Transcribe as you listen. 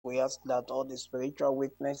We ask that all the spiritual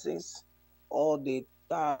weaknesses, all the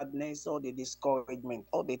tiredness, all the discouragement,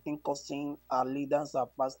 all the things causing our leaders, our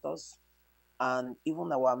pastors, and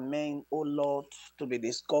even our men, oh Lord, to be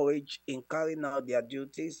discouraged in carrying out their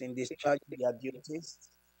duties, in discharging their duties.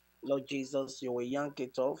 Lord Jesus, you will yank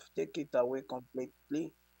it off, take it away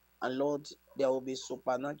completely. And Lord, there will be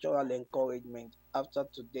supernatural encouragement after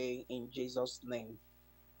today in Jesus' name.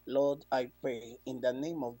 Lord, I pray in the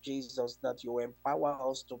name of Jesus that you empower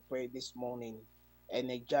us to pray this morning,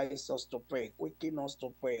 energize us to pray, quicken us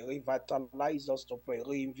to pray, revitalize us to pray,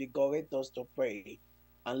 reinvigorate us to pray.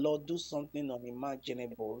 And Lord, do something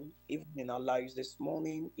unimaginable, even in our lives this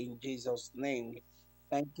morning, in Jesus' name.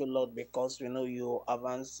 Thank you, Lord, because we know you have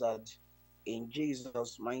answered. In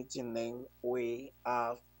Jesus' mighty name, we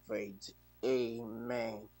are prayed.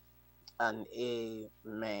 Amen and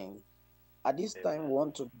amen. At this time, we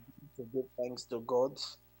want to begin to give thanks to God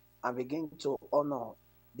and begin to honor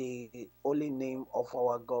the holy name of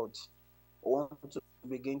our God. We want to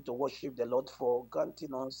begin to worship the Lord for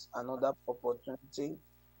granting us another opportunity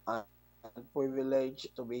and privilege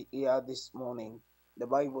to be here this morning. The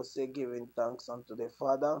Bible says, giving thanks unto the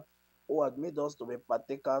Father who had made us to be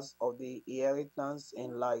partakers of the inheritance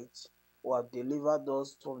in light, who have delivered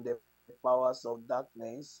us from the powers of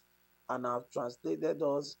darkness and have translated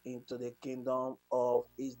us into the kingdom of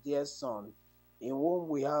his dear Son, in whom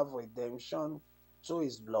we have redemption through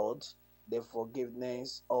his blood, the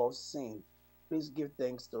forgiveness of sin. Please give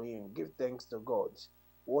thanks to him, give thanks to God,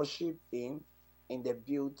 worship him in the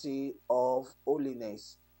beauty of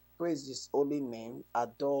holiness. Praise his holy name,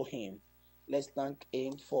 adore him. Let's thank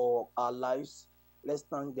him for our lives. Let's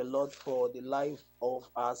thank the Lord for the life of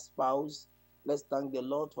our spouse. Let's thank the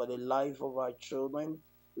Lord for the life of our children.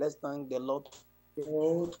 Let's thank the Lord for the life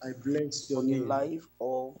Lord, I of bless our your name.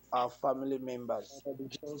 family members. Father,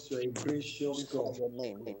 because you are a gracious Glorify God. your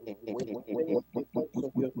name. We thank you because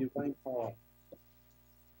of your divine power.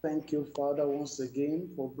 Thank you, Father, once again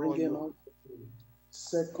for For bringing you, us to the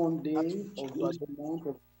second that day which of you are this month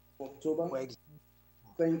of October. doing,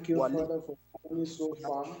 Thank you, we are living Father, for coming so so that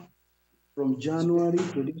far from is good. January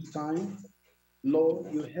to this time.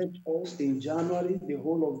 Lord, you helped us in January, the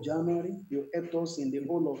whole of January. You helped us in the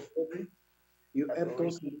whole of February. You helped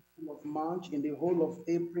us in the whole of March, in the whole of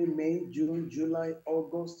April, May, June, July,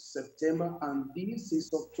 August, September, and this is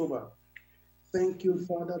October. Thank you,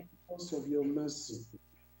 Father, because of your mercy.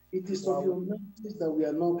 It is of Wow. your mercies that we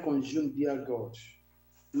are not consumed, dear God.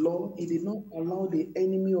 Lord, it did not allow the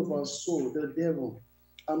enemy of our soul, the devil,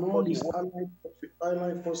 and all For the his word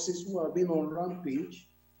allied forces who have been on rampage,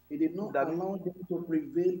 it did not that allow them to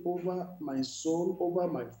prevail over my soul, over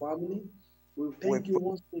my family. We we thank you pray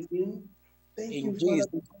once again. Thank in you, Father, Jesus'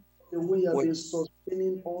 because of the way you have we- been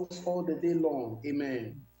sustaining us all the day long.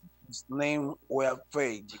 Amen. name we have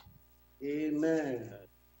prayed. Amen.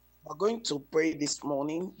 We're going to pray this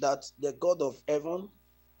morning that the God of heaven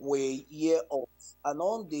will hear us and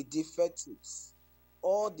all the defects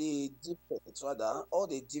rather, all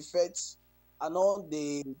the defects and all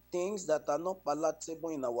the things that are not palatable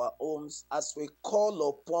in our homes, as we call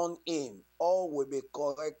upon him, all will be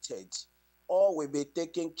corrected, all will be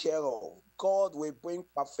taken care of. God will bring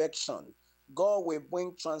perfection. God will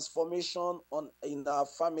bring transformation in our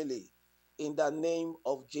family in the name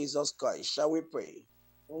of Jesus Christ. Shall we pray?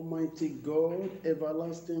 Almighty God,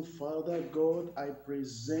 everlasting Father, God, I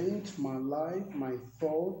present my life, my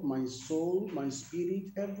thought, my soul, my spirit,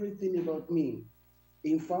 everything about me.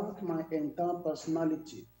 In fact, my entire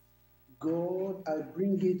personality. God, I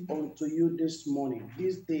bring it unto you this morning,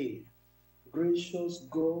 this day. Gracious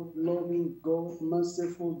God, loving God,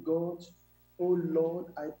 merciful God. Oh Lord,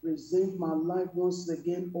 I present my life once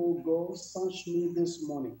again, oh God, search me this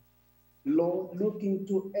morning. Lord, look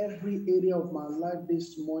into every area of my life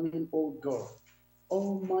this morning, oh God.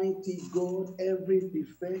 Almighty God, every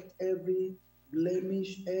defect, every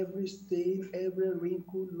blemish, every stain, every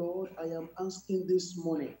wrinkle, Lord, I am asking this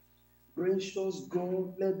morning. Gracious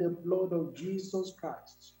God, let the blood of Jesus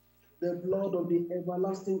Christ, the blood of the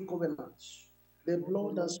everlasting covenant, the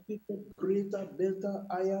blood that speaketh greater, better,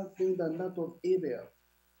 higher thing than that of Abel,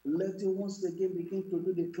 let it once again begin to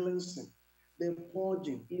do the cleansing, the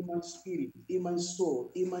purging in my spirit, in my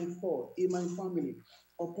soul, in my thought, in my family,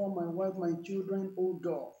 upon my wife, my children, oh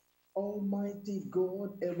God. Almighty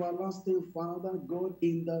God, everlasting Father, God,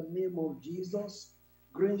 in the name of Jesus,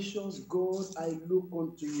 gracious God, I look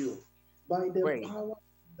unto you. By the Pray. power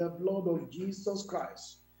of the blood of Jesus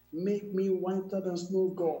Christ, make me whiter than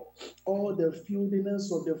snow, God. All the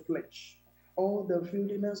filthiness of the flesh, all the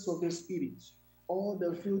filthiness of the spirit, all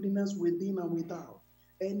the filthiness within and without,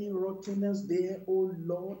 any rottenness there, oh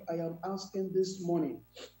Lord, I am asking this morning,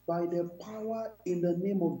 by the power in the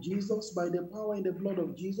name of Jesus, by the power in the blood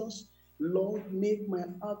of Jesus, Lord, make my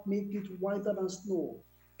heart, make it whiter than snow.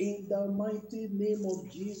 In the mighty name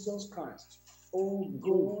of Jesus Christ. Oh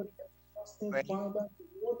God, everlasting Father,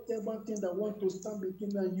 whatever thing that want to stand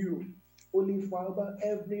between me and you, Holy Father,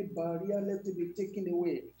 every barrier let it be taken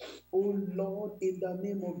away. Oh Lord, in the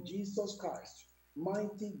name of Jesus Christ.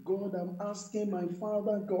 Mighty God, I'm asking my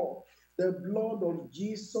Father God, the blood of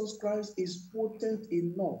Jesus Christ is potent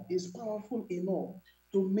enough, is powerful enough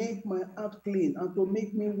to make my heart clean and to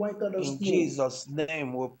make me whiter than In snow. Jesus'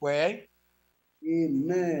 name we pray.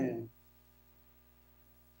 Amen.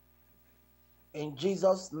 In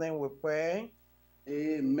Jesus' name we pray.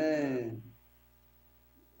 Amen.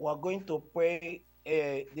 We're going to pray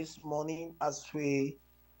this morning as we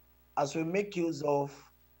make use of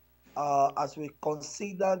as we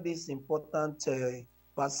consider this important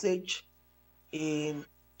passage in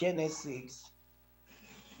Genesis,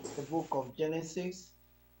 the book of Genesis.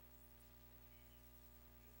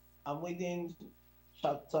 I'm reading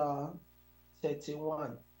chapter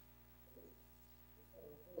 31.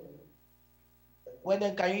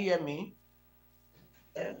 Whether can you hear me?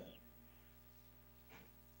 Yes.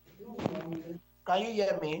 Can you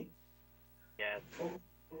hear me? Yes.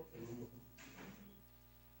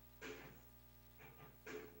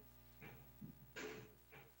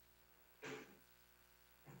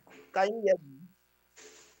 Can you hear me?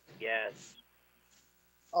 Yes.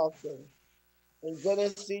 Okay. In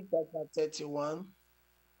Genesis chapter 31,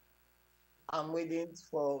 I'm reading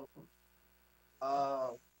from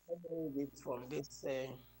let me read it from this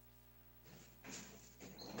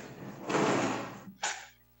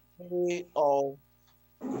story of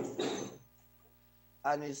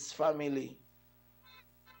and his family.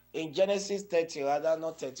 In Genesis 30, rather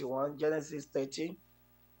not 31, Genesis 30.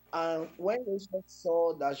 And when Rachel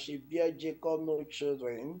saw that she bare Jacob no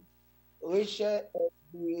children, Rachel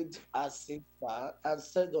envied her sister and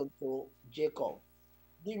said unto Jacob,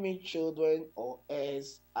 give me children or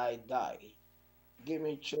else I die. Give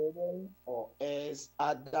me children or else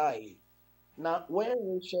I die. Now, when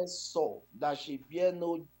Rachel saw that she bare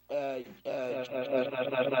no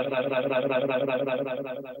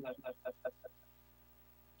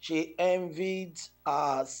she envied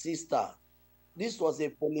her sister. This was a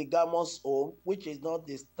polygamous home, which is not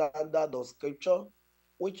the standard of scripture,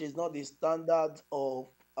 which is not the standard of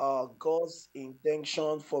God's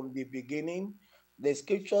intention from the beginning. The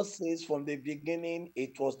scripture says from the beginning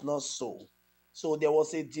it was not so. So there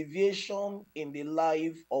was a deviation in the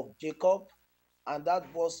life of Jacob, and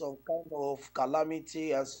that was some kind of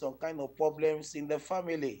calamity and some kind of problems in the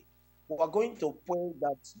family. We are going to pray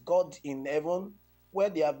that God in heaven, where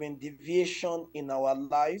there have been deviation in our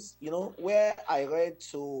lives, where I read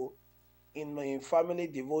to in my family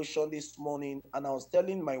devotion this morning, and I was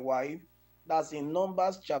telling my wife that's in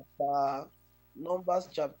Numbers chapter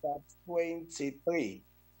 23.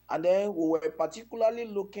 And then we were particularly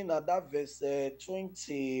looking at that verse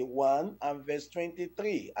 21 and verse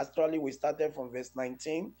 23. Actually, we started from verse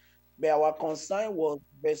 19, but our concern was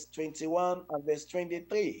verse 21 and verse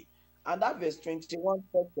 23. And that verse 21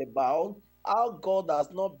 talked about how God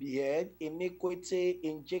has not beheld iniquity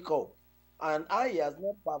in Jacob, and eye has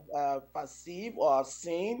not perceived or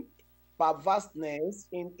seen perverseness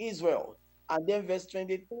in Israel. And then verse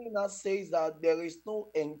 23 now says that there is no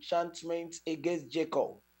enchantment against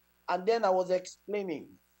Jacob. And then I was explaining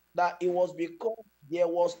that it was because there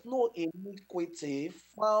was no iniquity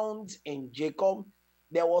found in Jacob.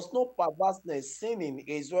 There was no perverseness seen in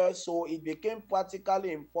Israel, so it became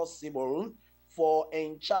practically impossible for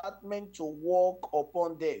enchantment to work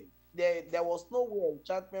upon them. There was no way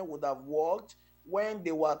enchantment would have worked when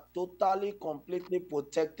they were totally, completely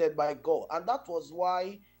protected by God. And that was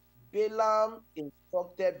why Balaam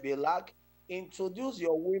instructed Balak, introduce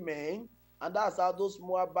your women, and that's how those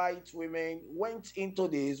Moabite women went into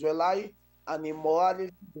the Israelite, and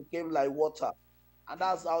immorality became like water. And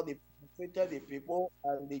that's how they penetrated the people,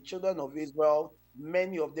 and the children of Israel,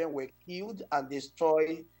 many of them were killed and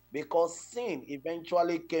destroyed because sin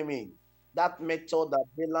eventually came in. That method that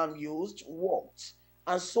Balaam used worked.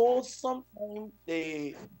 And so sometimes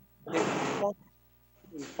the response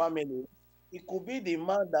in family, it could be the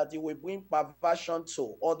man that he will bring perversion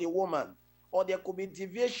to, or the woman, or there could be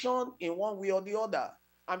deviation in one way or the other.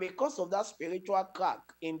 And because of that spiritual crack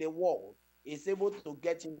in the wall, is able to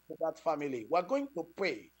get into that family. We're going to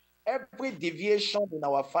pray every deviation in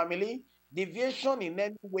our family, deviation in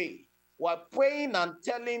any way. We're praying and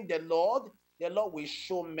telling the Lord will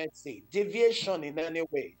show mercy. Deviation in any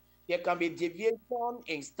way. There can be deviation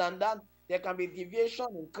in standard. There can be deviation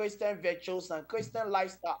in Christian virtues and Christian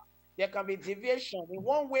lifestyle. There can be deviation in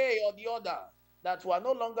one way or the other, that we are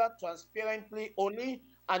no longer transparently holy,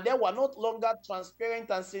 and then we are no longer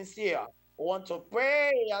transparent and sincere. We want to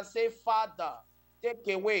pray and say, Father, take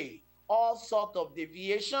away all sort of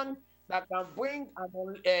deviation that can bring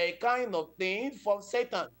a kind of thing from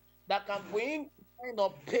Satan, that can bring a kind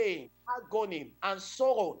of pain, agony, and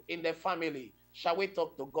sorrow in the family. Shall we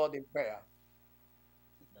talk to God in prayer?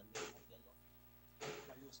 In the name of the Lord.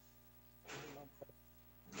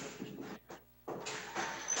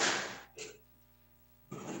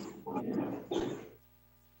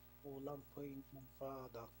 Oh, I'm praying, my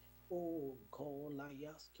Father. Oh, God, I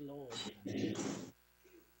ask, Lord.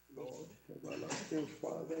 Lord, everlasting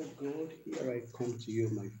Father, God, here I come to you,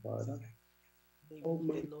 my Father.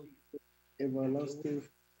 Almighty everlasting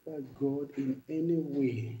Father, God, in any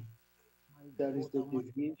way there is the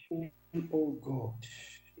deviation, oh God,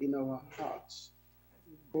 in our hearts.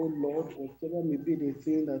 Oh Lord, whatever may be the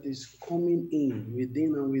thing that is coming in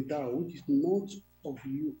within and without, which is not of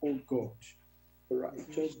you, oh God.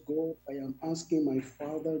 Righteous God, I am asking my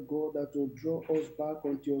Father God that will draw us back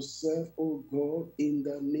unto yourself, oh God, in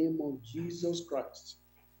the name of Jesus Christ.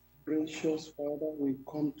 Gracious Father, we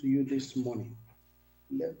come to you this morning.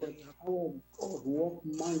 Let the power of God work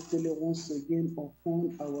mightily once again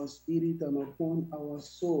upon our spirit and upon our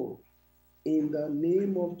soul. In the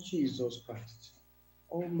name of Jesus Christ.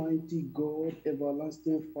 Almighty God,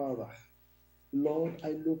 everlasting Father, Lord, I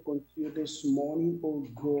look unto you this morning, oh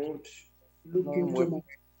God. Look into my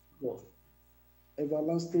God.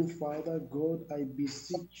 Everlasting Father, God, I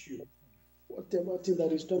beseech you. Whatever thing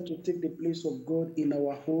that is trying to take the place of God in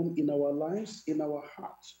our home, in our lives, in our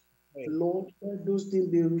hearts, Lord, let those things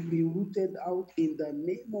be rooted out in the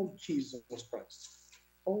name of Jesus Christ.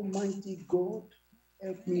 Almighty God,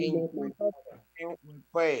 help me, Lord, my Father. We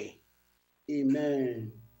pray.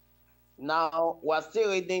 Amen. Now, we're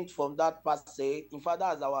still reading from that passage. In fact,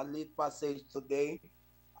 that's our lead passage today.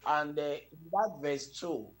 And in that verse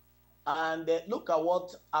 2, and look at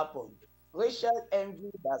what happened. Rachel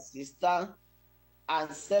envied her sister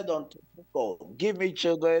and said unto Jacob, give me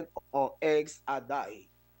children or eggs and die.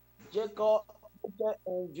 Jacob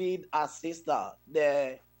envied her sister.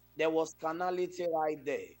 There was carnality right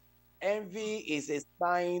there. Envy is a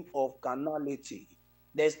sign of carnality.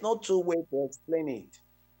 There's no two way to explain it.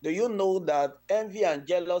 Do you know that envy and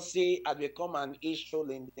jealousy have become an issue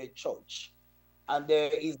in the church? And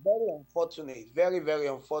it's very unfortunate, very, very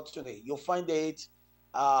unfortunate. You find it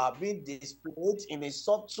being displayed in a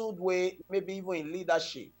subtle way, maybe even in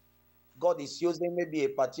leadership. God is using maybe a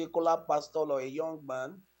particular pastor or a young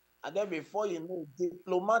man, and then before you know,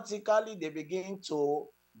 diplomatically they begin to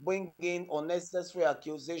bring in unnecessary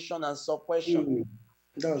accusation and suppression.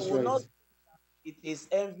 That's You will right. not it is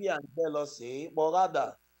envy and jealousy, but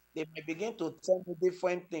rather they may begin to tell you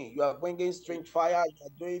different things. You are bringing strange fire, you are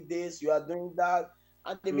doing this, you are doing that,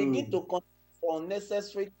 and they begin to connect for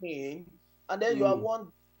unnecessary things, and then you are one.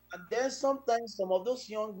 And then sometimes some of those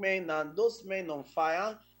young men and those men on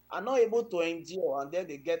fire are not able to endure, and then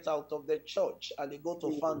they get out of the church and they go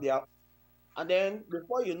to find their. And then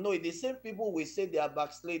before you know it, the same people will say they are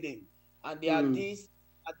backsliding and they are this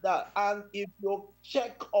and that. And if you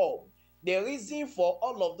check up, the reason for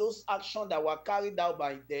all of those actions that were carried out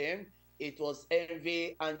by them, it was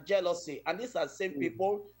envy and jealousy. And these are same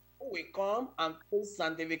people who will come and face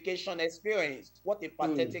sanctification experience. What a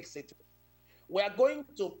pathetic situation. We are going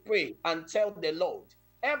to pray and tell the Lord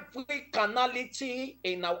every carnality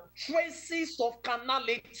in our traces of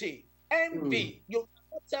carnality, envy. You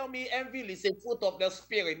cannot tell me envy is a fruit of the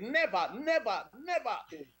spirit. Never, never, never.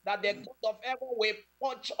 That the God of heaven will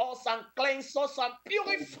purge us and cleanse us and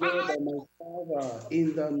purify. God and my Father,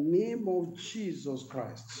 in the name of Jesus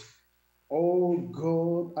Christ. Oh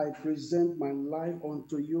God, I present my life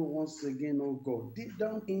unto you once again, oh God. Deep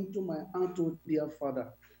down into my heart, oh dear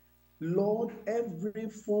Father. Lord, every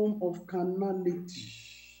form of carnality,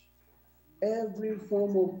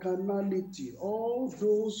 all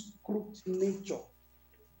those crooked nature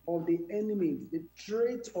of the enemy, the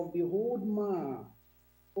traits of the old man,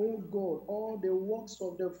 oh God, all the works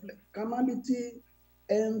of the flesh, carnality,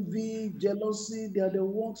 envy, jealousy, they are the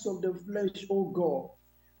works of the flesh, oh God.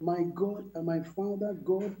 My God and my Father,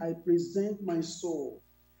 God, I present my soul.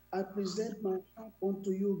 I present my heart unto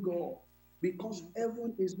you, God, because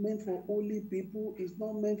heaven is meant for holy people, it's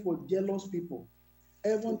not meant for jealous people.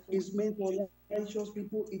 Heaven is meant for righteous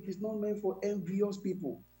people, it is not meant for envious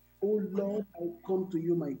people. Oh Lord, I come to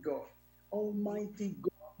you, my God. Almighty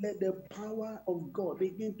God, let the power of God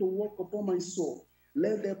begin to work upon my soul.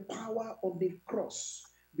 Let the power of the cross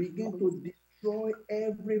begin to destroy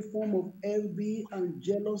every form of envy and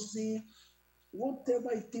jealousy.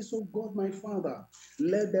 Whatever it is, oh God, my Father,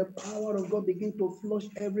 let the power of God begin to flush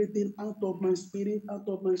everything out of my spirit, out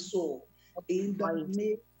of my soul. In the My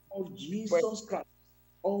name of prayer Jesus Christ,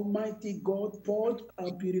 Almighty God, purge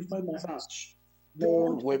and purify my heart. name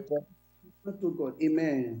Purge we and pray. purify to God.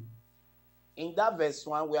 Amen. In that verse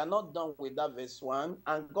 1, we are not done with that verse 1.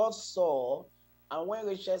 And God saw, and when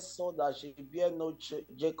Rachel saw that she bare no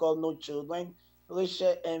Jacob no children,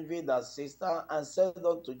 Rachel envied her sister and said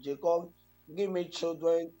unto Jacob, give me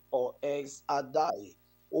children or else I die.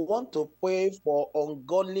 We want to pray for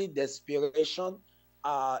ungodly desperation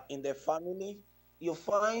in the family. You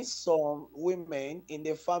find some women in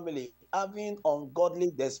the family having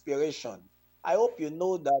ungodly desperation. I hope you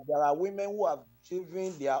know that there are women who have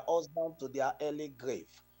driven their husband to their early grave.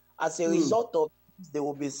 As a Mm, result of this, they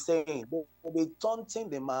will be saying, they will be taunting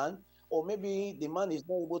the man, or maybe the man is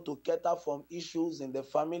not able to cater from issues in the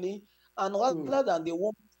family. And mm, rather than the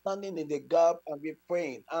woman standing in the gap and be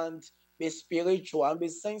praying and be spiritual and be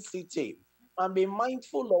sensitive and be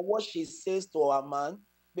mindful of what she says to her man,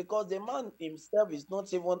 because the man himself is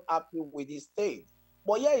not even happy with his state.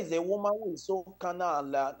 But here is a woman who is so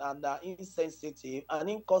carnal and insensitive and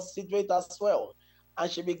inconsiderate as well. And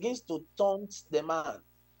she begins to taunt the man.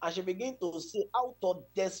 And she begins to say, out of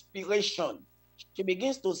desperation, she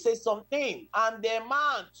begins to say something. And the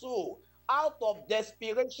man, too, out of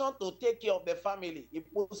desperation to take care of the family, he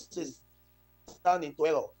puts his stand into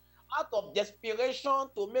error. Out of desperation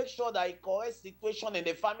to make sure that he corrects situation in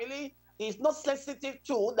the family, he's not sensitive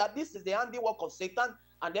to that this is the handiwork of Satan,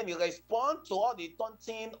 and then he responds to all the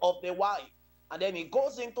taunting of the wife. And then he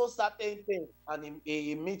goes into certain things and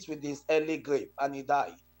he meets with his early grave and he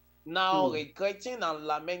dies. Now mm. regretting and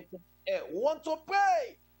lamenting. Want to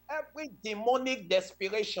pray every demonic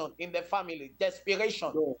desperation in the family,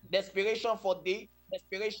 God. desperation for this,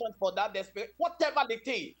 desperation for that, desperation, whatever the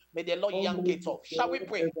thing, may the Lord yank it Almighty off. Shall we God,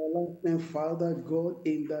 pray? everlasting Father, God,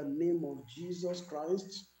 in the name of Jesus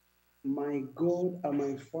Christ, my God and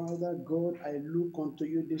my Father, God, I look unto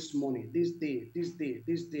you this morning, this day, this day,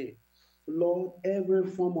 this day. Lord, every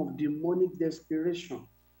form of demonic desperation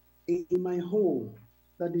in my home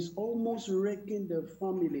that is almost wrecking the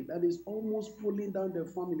family, that is almost pulling down the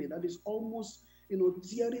family, that is almost,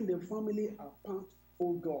 tearing the family apart,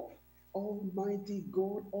 oh God. Almighty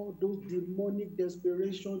God, all those demonic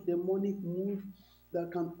desperation, demonic move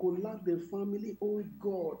that can collapse the family, oh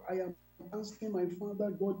God, I am asking my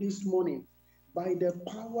Father God this morning, by the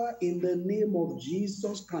power in the name of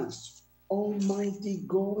Jesus Christ, Almighty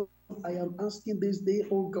God, I am asking this day,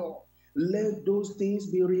 oh God, let those things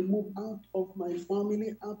be removed out of my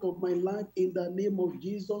family, out of my life in the name of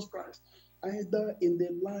Jesus Christ. Either in the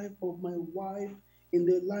life of my wife, in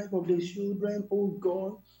the life of the children, oh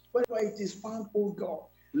God, wherever it is found, oh God,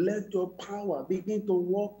 let your power begin to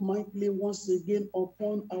work mightily once again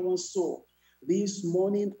upon our soul. This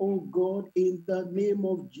morning, oh God, in the name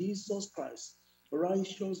of Jesus Christ,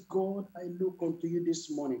 righteous God, I look unto you this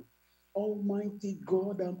morning. Almighty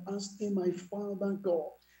God, I'm asking my Father God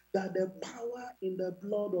that the power in the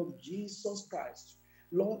blood of Jesus Christ,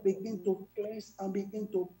 Lord, begin to cleanse and begin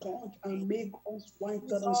to purge and make us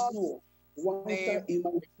whiter than Jesus' snow, whiter name. in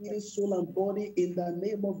my spirit, soul, and body, in the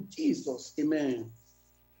name of Jesus. Amen.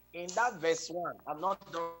 In that verse 1, I'm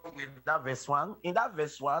not done with that verse 1. In that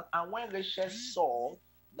verse 1, and when Rachel saw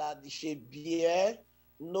that she bear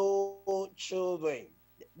no children,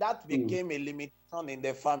 that became Mm. a limitation in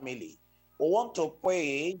the family. We want to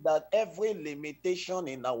pray that every limitation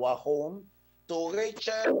in our home, to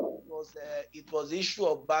Rachel, it was issue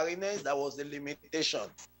of barrenness that was the limitation.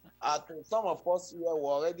 To some of us here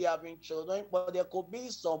were already having children, but there could be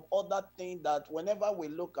some other thing that whenever we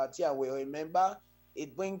look at here, we remember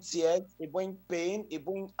it brings tears, it brings pain, it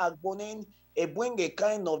brings agony, it brings a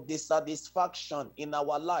kind of dissatisfaction in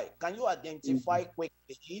our life. Can you identify Mm.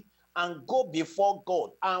 quickly and go before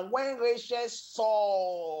God? And when Rachel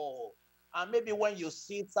saw, and maybe when you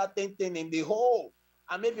see certain thing in the home,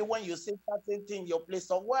 and maybe when you see certain thing in your place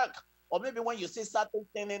of work, or maybe when you see certain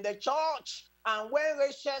thing in the church, and when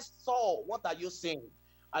Rachel saw, what are you seeing?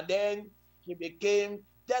 And then she became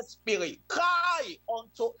desperate, cry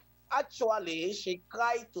unto. Actually, she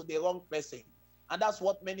cried to the wrong person. And that's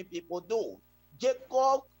what many people do.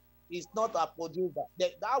 Jacob is not a producer.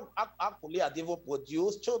 That actually had even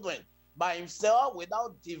produced children by himself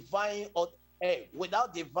without divine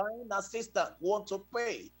assistance. Want to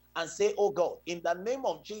pray and say, oh God, in the name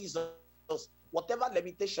of Jesus, whatever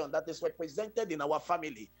limitation that is represented in our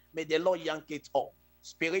family, may the Lord yank it off.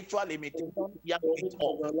 Spiritual limitation, yank it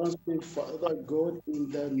off. Everlasting Father God, in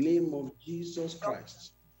the name of Jesus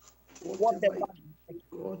Christ. Whatever whatever it is,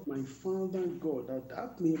 God, my Father, God,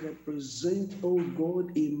 that may represent, oh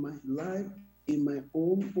God, in my life, in my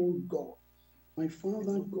home, oh God. My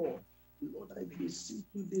Father, God, Lord, I beseech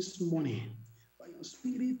you this morning, by your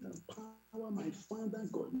spirit and power, my Father,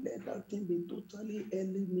 God, let that thing be totally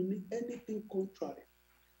eliminated, anything contrary,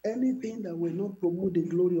 anything that will not promote the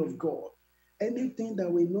glory of God, anything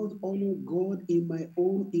that will not honor God in my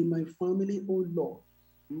home, in my family, oh Lord.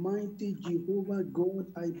 Mighty Jehovah God,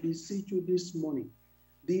 I beseech you this morning,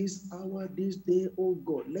 this hour, this day, oh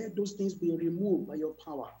God, let those things be removed by your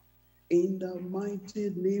power. In the mighty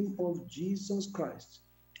name of Jesus Christ,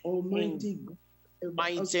 in Almighty God,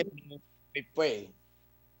 mighty everlasting. name we pray.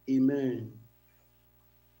 Amen.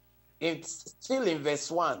 It's still in verse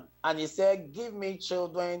 1, and he said, give me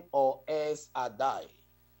children or else I die.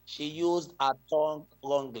 She used her tongue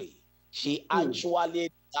wrongly. She Hmm.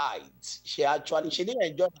 actually died. She didn't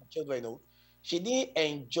enjoy her children. No. She didn't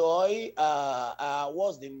enjoy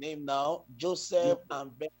what's the name now? Joseph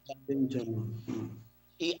and Benjamin. Benjamin. Hmm.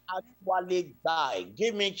 He actually died.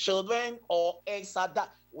 Give me children or else I die.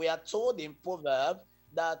 We are told in Proverbs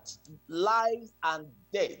that life and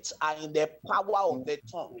death are in the power of the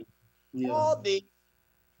tongue. Yeah. All the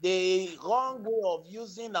wrong way of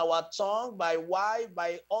using our tongue by wife,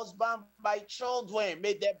 by husband, by children,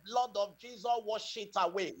 may the blood of Jesus wash it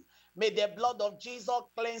away. May the blood of Jesus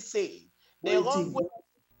cleanse it. The Mighty wrong way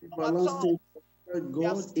God, of our tongue, everlasting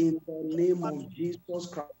yes, God, in the name of Jesus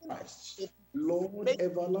Christ. Lord, may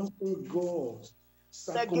everlasting God,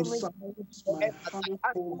 give me circumcise my heart,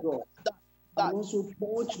 O God, and that also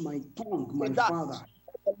purge my tongue, say my that Father.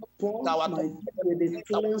 Purge our my tongue, tongue with the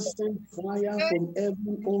cleansing fire eh, from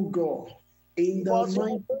heaven, O God, in the because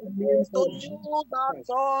mighty your name grace to of Jesus use our Christ.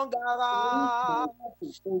 tongue Cleanse my around.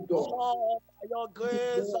 tongue, O God. Oh, by your O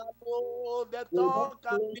grace God, alone, the with that tongue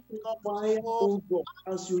can be cleansing fire, controlled. O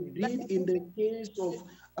God, as you did in the case of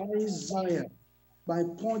Isaiah, by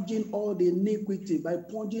purging all the iniquity, by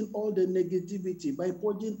purging all the negativity, by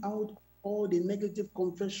purging out all the negative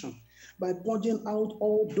confession, by purging out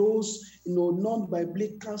all those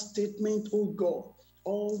non-biblical statements, oh God.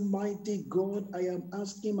 Almighty God, I am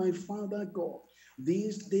asking my Father God,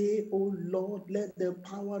 this day, oh Lord, let the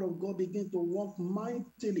power of God begin to work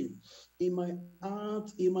mightily in my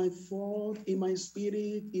heart, in my thought, in my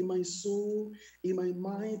spirit, in my soul, in my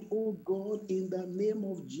mind, oh God, in the name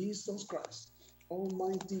of Jesus Christ.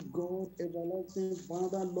 Almighty God, everlasting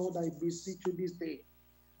Father, Lord, I beseech you this day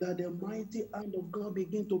that the mighty hand of God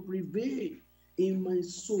begin to prevail in my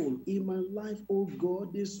soul, in my life, oh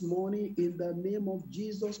God, this morning, in the name of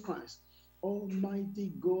Jesus Christ.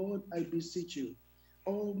 Almighty God, I beseech you.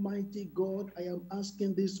 Almighty God, I am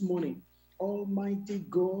asking this morning. Almighty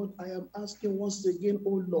God, I am asking once again,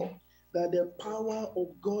 oh Lord, that the power of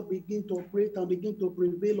God begin to operate and begin to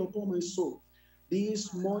prevail upon my soul.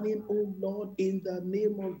 This morning, oh Lord, in the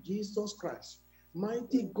name of Jesus Christ.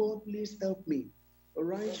 Mighty God, please help me.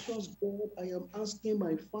 Righteous God, I am asking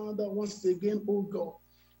my Father once again, oh God.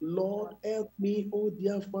 Lord, help me, oh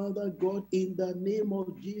dear Father God, in the name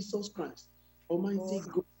of Jesus Christ. Almighty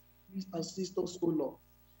God, please assist us, oh Lord.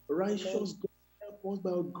 Righteous God, help us by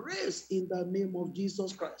your grace in the name of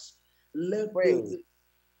Jesus Christ. Let Pray.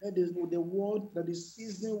 that is the word that is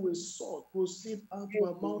seasoned with salt proceed out of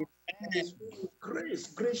our mouth. That is filled with grace,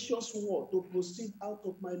 gracious word to proceed out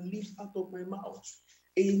of my lips, out of my mouth.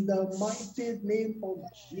 In the mighty name of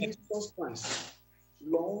Jesus Christ.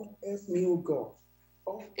 Lord, help me, O God.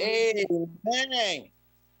 Almighty Amen.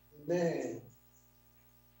 Amen.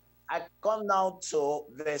 I come now to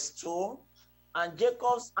verse 2. And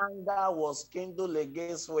Jacob's anger was kindled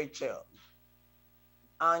against Rachel.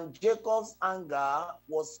 And Jacob's anger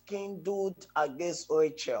was kindled against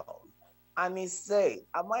Rachel. And he said,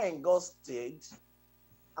 am I in God's state?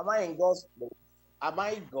 Am I in God's place? Am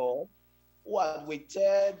I God who had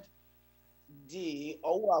withheld thee,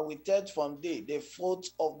 or who had withheld from thee the fruit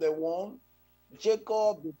of the womb?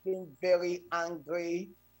 Jacob became very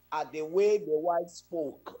angry at the way the wife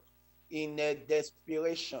spoke in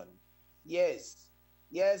desperation. Yes,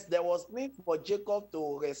 yes, there was need for Jacob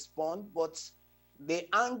to respond, but the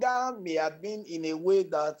anger may have been in a way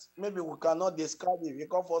that maybe we cannot describe it,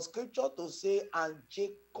 because for scripture to say, and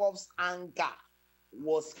Jacob's anger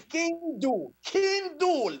was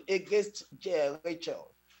kindled against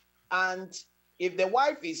Rachel. And if the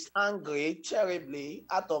wife is angry terribly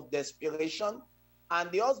out of desperation,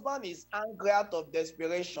 and the husband is angry out of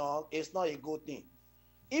desperation, it's not a good thing.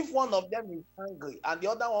 If one of them is angry and the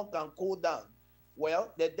other one can cool down,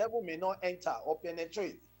 well, the devil may not enter or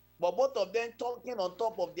penetrate. But both of them talking on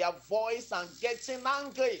top of their voice and getting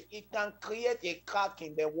angry, it can create a crack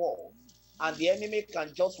in the wall. and the enemy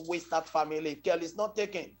can just waste that family. Care is not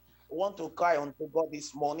taken. We want to cry unto God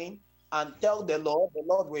this morning and tell the Lord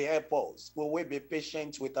will help us. We will be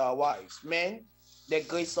patient with our wives. Men, the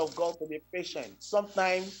grace of God to be patient.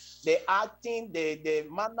 Sometimes the acting, the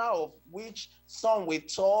manner of which some will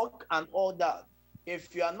talk and all that.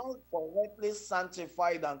 If you are not correctly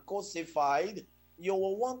sanctified and crucified, you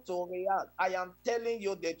will want to react. I am telling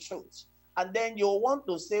you the truth. And then you want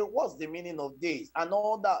to say, what's the meaning of this? And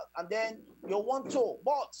all that. And then you want to.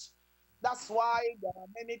 But that's why there are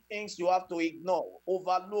many things you have to ignore,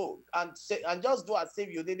 overlook, and say, and just do as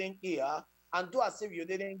if you didn't hear, and do as if you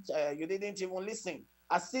didn't even listen.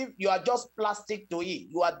 As if you are just plastic to it.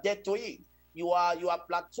 You are dead to it. You are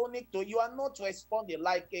platonic to it. You are not responding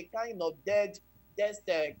like a kind of dead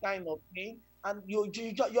kind of thing. And you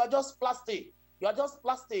are just plastic. You are just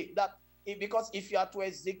plastic. Because if you are to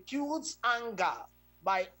execute anger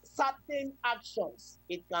by certain actions,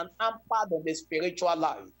 it can hamper the spiritual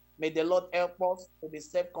life. May the Lord help us to be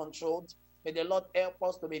self-controlled. May the Lord help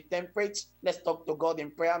us to be temperate. Let's talk to God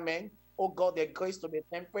in prayer, man. Oh God, the grace to be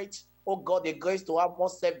temperate. Oh God, the grace to have more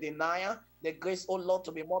self-denial. The grace, oh Lord,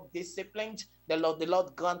 to be more disciplined. The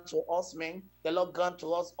Lord grant to us, men. The Lord grant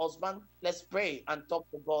to us, husband. Let's pray and talk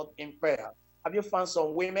to God in prayer. Have you found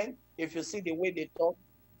some women? If you see the way they talk,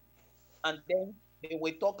 and then they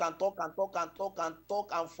will talk and talk and talk and talk and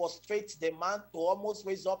talk and frustrate the man to almost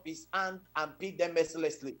raise up his hand and beat them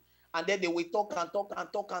mercilessly. And then they will talk and talk and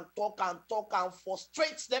talk and talk and talk and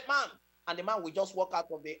frustrate the man. And the man will just walk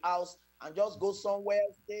out of the house and just go somewhere,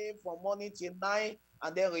 stay from morning till night,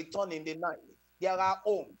 and then return in the night. There are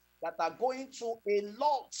homes that are going through a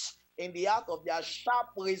lot in the heart of their sharp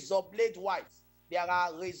razor blade wives. There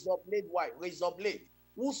are razor blade wives, razor blade,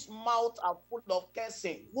 whose mouth are full of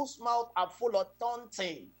cursing, whose mouth are full of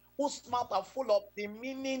taunting, whose mouth are full of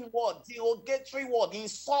demeaning word, derogatory word,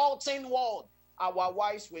 insulting word. Our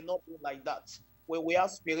wives will not be like that. When we have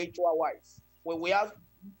spiritual wives, when we have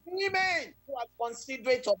women who are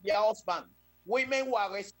considerate of their husband, women who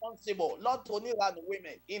are responsible, not only run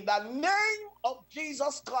women. In the name of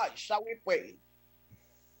Jesus Christ, shall we pray?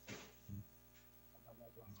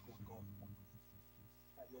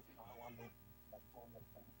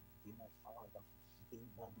 In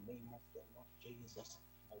the name of the Lord Jesus,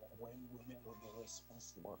 our women will be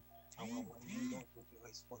responsible. Our women will be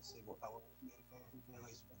responsible. Our women will be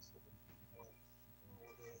responsible. Our women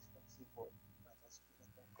will be responsible. By the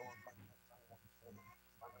Spirit of God, by the power of God,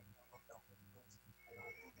 by the power of the Holy Ghost, our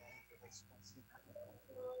women will be responsible. In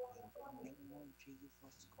the name of Jesus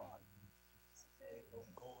Christ, Spirit of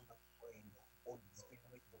God, I'm praying. Holy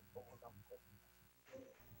Spirit of God, I'm praying.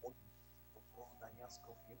 Holy Spirit of God, I ask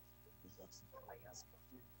of you, Jesus. I ask of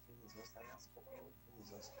you, Jesus. I ask of you,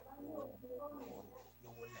 Jesus. Oh God, you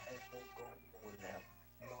will help, oh God, you will help.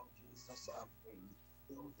 Lord Jesus, I pray.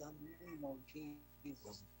 In the name of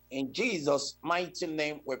Jesus. In Jesus' mighty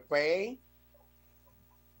name we pray.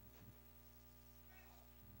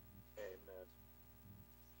 Amen.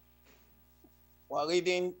 We're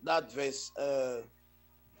reading that verse.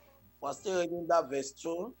 We're still reading that verse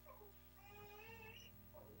 2.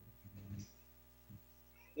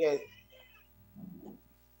 Yes.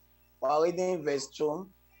 We're reading verse 2.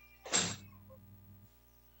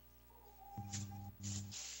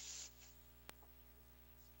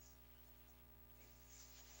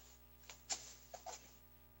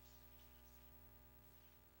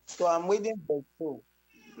 So I'm reading verse 2.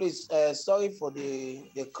 Please, sorry for the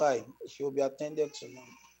cry. She will be attended to now.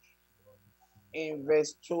 In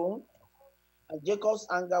verse 2, and Jacob's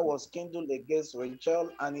anger was kindled against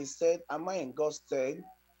Rachel, and he said, am I in God's stead,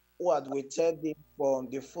 who had withheld thee from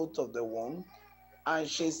the fruit of the womb? And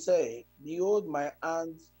she said, behold, my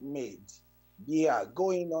handmaid, dear,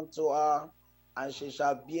 go in unto her, and she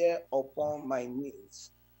shall bear upon my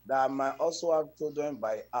knees, that I might also have children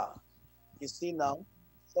by her. You see now,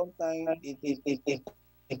 sometimes it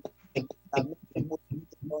that makes people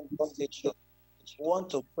on this station. You want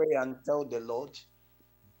to pray and tell the Lord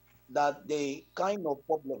that the kind of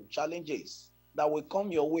problem, challenges that will come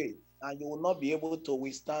your way and you will not be able to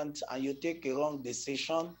withstand and you take a wrong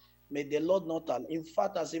decision, may the Lord not allow. In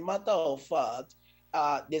fact, as a matter of fact,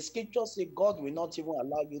 the scripture says God will not even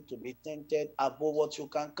allow you to be tempted above what you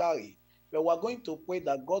can carry. But we're going to pray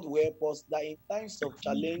that God will help us that in times of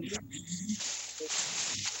challenge,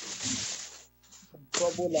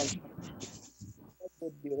 trouble, and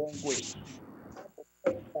go the wrong way.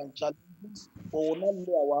 And challenges, we will not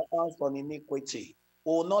lay our hands on iniquity.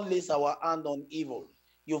 We will not lay our hand on evil.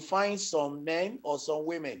 You find some men or some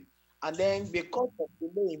women, and then because of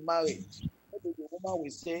delay in marriage, maybe the woman will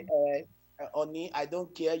say, honey, I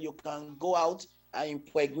don't care, you can go out,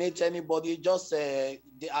 impregnate anybody, just they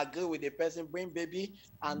agree with the person, bring baby,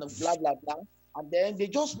 and blah blah blah, and then they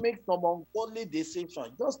just make some ungodly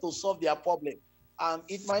decision just to solve their problem.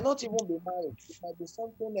 It might not even be marriage; it might be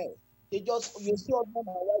something else. They just, you see, husband and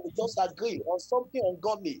wife will just agree on something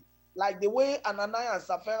ungodly, like the way Ananias and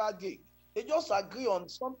Sapphira did. They just agree on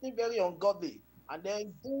something very ungodly, and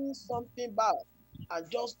then do something bad, and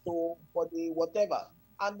just to for the whatever.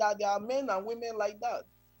 And that there are men and women like that.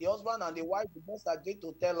 The husband and the wife will just agree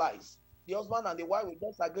to tell lies. The husband and the wife will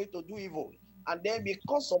just agree to do evil. And then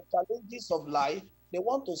because of challenges of life, they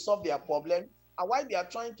want to solve their problem. And while they are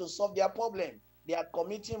trying to solve their problem, they are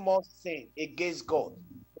committing more sin against God.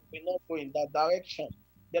 We will not go in that direction.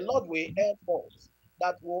 The Lord will help us.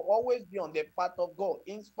 That will always be on the path of God,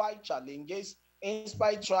 in spite challenges, in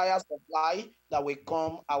spite trials of life that will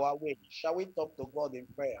come our way. Shall we talk to God in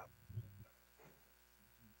prayer?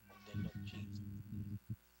 The Lord Jesus.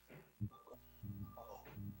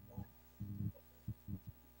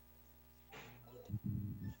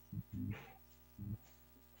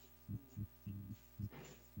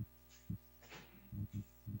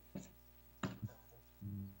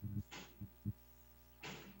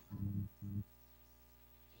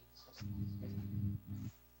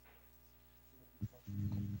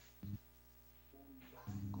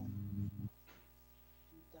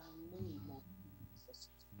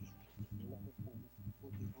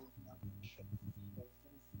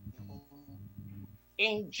 Oh, oh,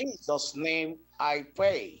 in Jesus' name I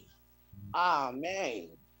pray. Amen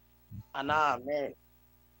and amen.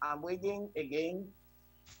 I'm reading again,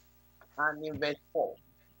 and in verse 4.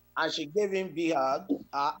 And she gave him Behad,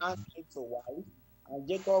 her handmaid to wife, and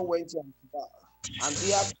Jacob went unto her. And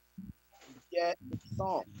Behad bare a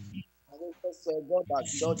son. And Jacob said, God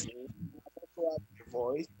has judged me, and I also have a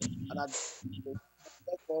voice, and I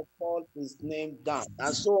therefore called his name Dan,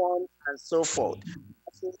 and so on and so forth.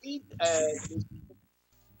 As you read the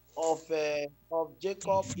of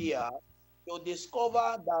Jacob here, you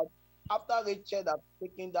discover that after Rachel had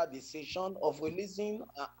taken that decision of releasing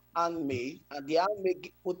a handmaid, and the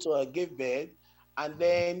handmaid put to her give birth, and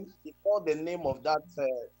then he called the name of that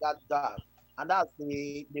Dan, and that's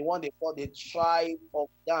the one they call the tribe of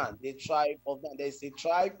Dan. The tribe of Dan. There's a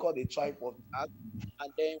tribe called the tribe of Dan,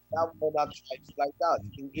 and then we have other tribes like that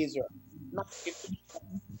in Israel. Now, if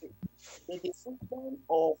the decision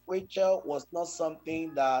of Rachel was not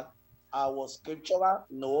something that was scriptural.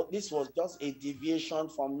 No, this was just a deviation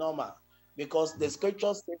from normal, because the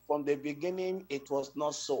scriptures say from the beginning it was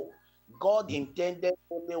not so. God intended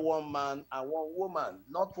only one man and one woman,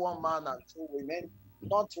 not one man and two women,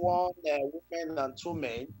 not one woman and two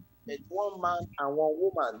men, but one man and one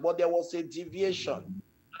woman. But there was a deviation.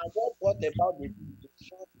 And what brought about the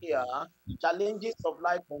deviation here? Challenges of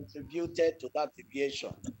life contributed to that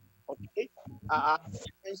deviation. Okay,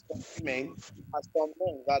 some women, as some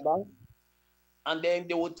men rather, and then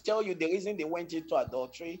they will tell you the reason they went into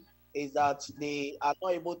adultery is that they are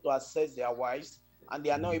not able to access their wives, and they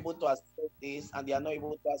are not able to access this, and they are not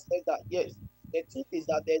able to access that. Yes, the truth is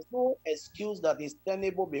that there's no excuse that is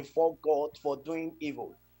tenable before God for doing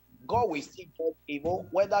evil. God will still judge evil,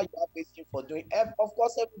 whether you have reason for doing. Of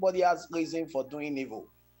course, everybody has reason for doing evil,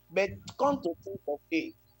 but come to think of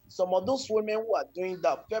it, some of those women who are doing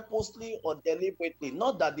that purposely or deliberately,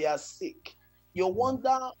 not that they are sick, you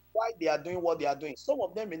wonder why they are doing what they are doing. Some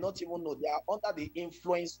of them may not even know they are under the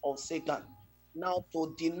influence of Satan. Now,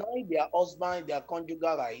 to deny their husband their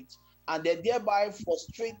conjugal rights, and they thereby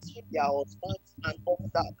frustrating their husbands and all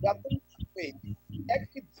that, they are going to pay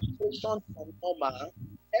every situation from normal,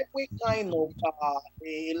 every kind of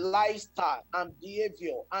a lifestyle and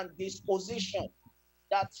behavior and disposition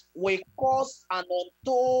that will cause an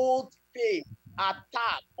untold pain,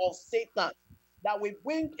 attack of Satan, that will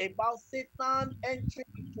bring about Satan entering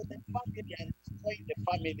into the family and destroying the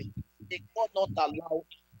family. May God not allow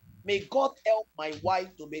it. May God help my wife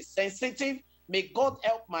to be sensitive. May God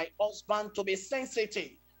help my husband to be sensitive.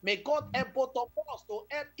 May God help both of us to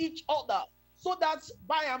help each other, so that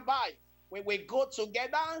by and by, when we go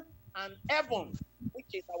together, and heaven, which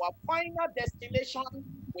is our final destination,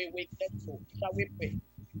 we will get to. Shall we pray?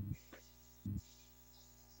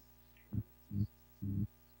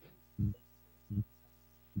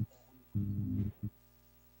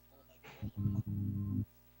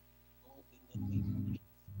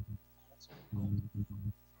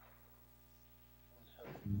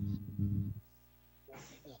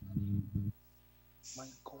 My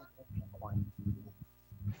God,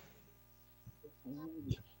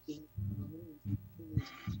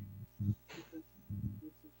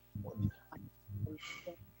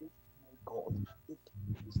 my God, it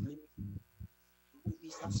is limited.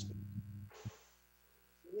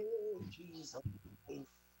 Jesus, in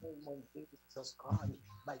the name of Jesus Christ,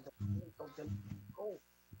 by the Spirit of the Lord,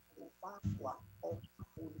 the power of the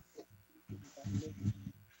Holy Spirit, in the name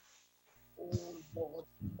of Lord,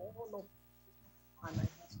 all of and I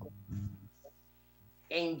ask God.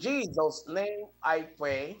 In Jesus' name I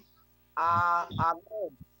pray. Amen.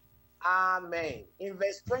 Amen. In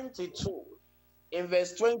verse 22,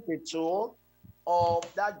 of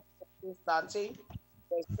that 30,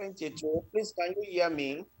 verse 22, please can you hear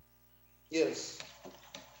me? Yes.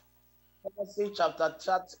 Genesis chapter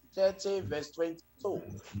 30, verse 22.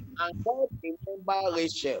 And God remember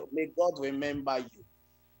Rachel. May God remember you.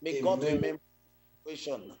 May Amen. God remember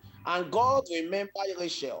situation. And God remember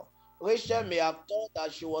Rachel. Rachel may have thought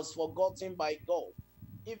that she was forgotten by God.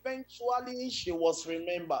 Eventually, she was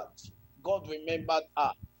remembered. God remembered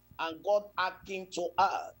her. And God acting to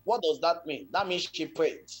her. What does that mean? That means she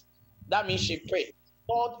prayed. That means she prayed.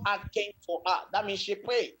 God acting to her. That means she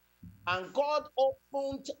prayed. And God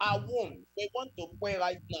opened her womb. We want to pray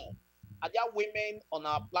right now. Are there women on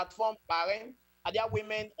our platform, barren? Are there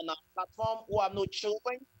women on our platform who have no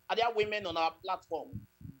children? Are there women on our platform?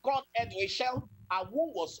 God had Rachel, our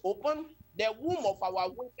womb was open. The womb of our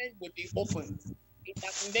women will be opened. In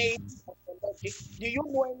the name of the Lord. Do you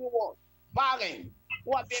know anyone barren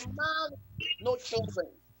who have been married, no children?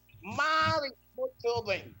 Married, no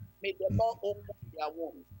children. May the Lord open their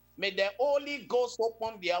womb. May the Holy Ghost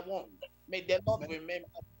open their womb. May the Lord remember.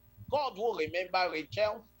 God will remember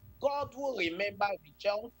Rachel. God will remember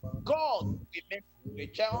Rachel. God will remember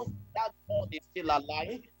Rachel. That God is still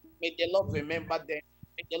alive. May the Lord remember them.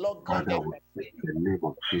 May the Lord grant Father, them. we pray in the name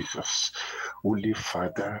of Jesus. Holy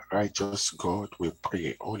Father, righteous God, we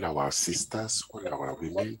pray all our sisters, all our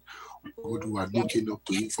women, God who are looking up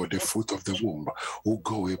to you for the fruit of the womb. Oh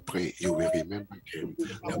God, we pray you will remember them.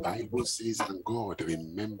 The Bible says, and God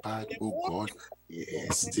remembered, oh God,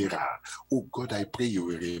 Sarah. Oh God, I pray you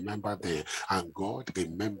will remember them. And God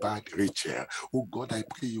remembered Rachel. Oh God, I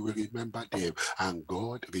pray you will remember them. And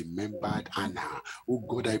God remembered Anna. Oh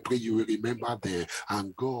God, I pray you will remember them.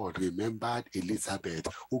 And God remembered Elizabeth.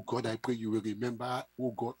 Oh God, I pray you will remember,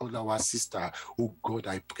 oh God, all our sisters. Oh God,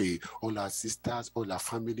 I pray all our sisters, all our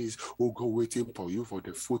families, oh God, waiting for you for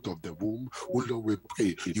the fruit of the womb. Oh Lord, we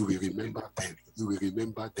pray you will remember them. You will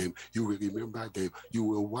remember them. You will remember them. You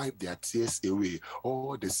will wipe their tears away.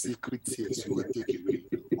 All the secret tears you will take away.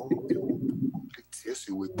 All the public tears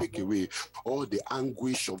you will take away. All the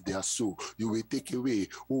anguish of their soul you will take away.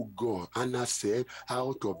 Oh God, Anna said,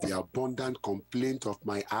 out of the abundant complaint of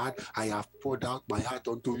my heart, I have poured out my heart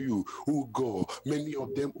unto you. Oh God, many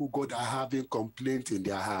of them, oh God, are having complaint in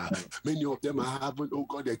their heart. Many of them are having, oh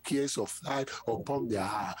God, the cares of life upon their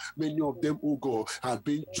heart. Many of them, oh God, have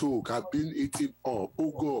been choked, have been eaten up,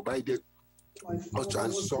 oh God, by the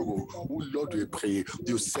and sorrow. Oh Lord, we pray.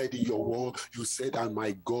 You said in your word, you said, and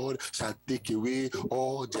my God shall take away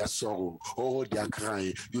all their sorrow, all their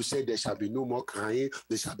crying. You said there shall be no more crying,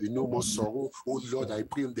 there shall be no more sorrow. Oh Lord, I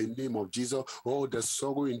pray in the name of Jesus, all the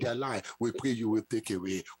sorrow in their life, we pray you will take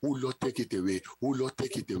away. Oh Lord, take it away. Oh Lord,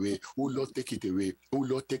 take it away. Oh Lord, take it away. Oh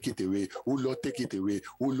Lord, take it away. Oh Lord, take it away.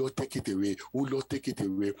 Oh Lord, take it away. Oh Lord, take it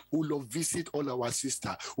away. Oh Lord, visit all our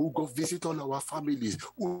sisters. Oh God, visit all our families.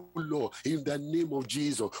 Oh Lord, in the name of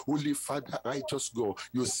Jesus, Holy Father, righteous God,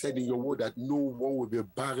 you said in your word that no one will be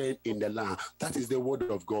barren in the land. That is the word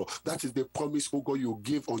of God. That is the promise, oh God, you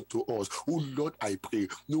give unto us. Oh Lord, I pray,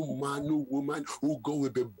 no man, no woman, oh God, will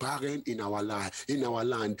be barren in our life, in our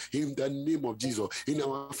land, in the name of Jesus. In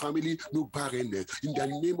our family, no barrenness. In the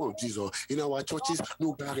name of Jesus. In our churches,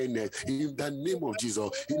 no barrenness. In the name of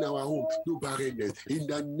Jesus. In our home, no barrenness. In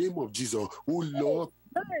the name of Jesus. Oh Lord.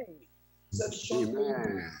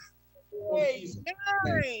 Amen.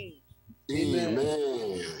 Amen.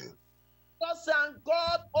 Amen. And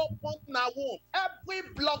God opened our womb. Every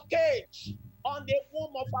blockage on the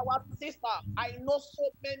womb of our sister, I know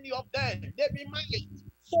so many of them. They've been married.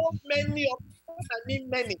 So many of them, I mean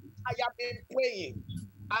many. I have been praying.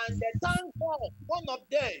 And thank God, one of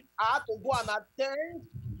them, I had to go and attend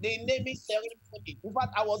the naming ceremony. In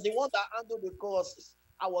fact, I was the one that handled the choruses.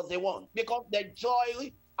 I was the one. Because the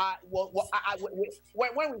joy,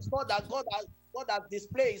 when we saw that God has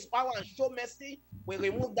displayed his power and show mercy, we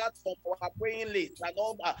remove that from our praying list and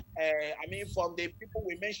all that. From the people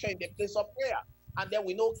we mentioned in the place of prayer. And then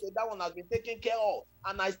we know, okay, that one has been taken care of.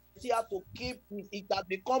 And I still have to keep it. It has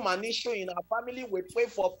become an issue in our family. We pray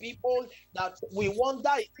for people that we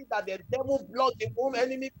wonder, is it that the devil blocked the womb,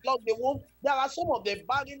 enemy blocked the womb? There are some of the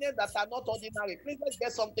barrenness that are not ordinary. Please, let's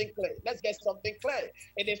get something clear. Let's get something clear.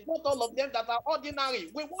 It is not all of them that are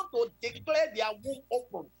ordinary. We want to declare their womb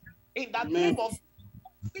open. In the name of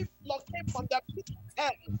blockade from the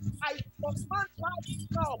hell. I command right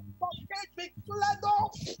now, blockage be cleared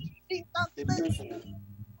off in the name.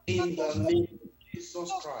 In the name of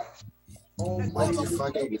Jesus Christ. Almighty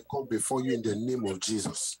Father, we come before you in the name of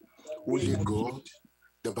Jesus. Holy God,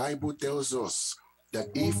 the Bible tells us that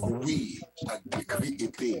if we shall decree a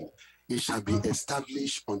thing, it shall be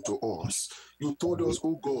established unto us. You told us,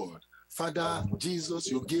 oh God, Father Jesus,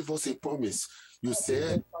 you gave us a promise. You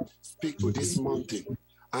said, speak to this mountain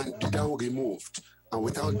and be thou removed. And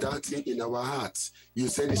without doubting in our hearts, you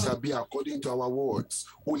said it shall be according to our words.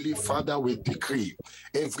 Holy Father, we decree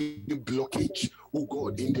every blockage, oh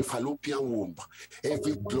God, in the fallopian womb,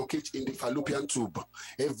 every blockage in the fallopian tube,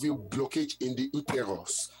 every blockage in the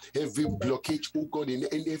uterus, every blockage, oh God, in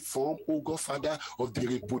any form, oh God, Father, of the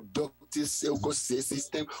reproductive system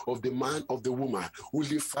of the man, of the woman.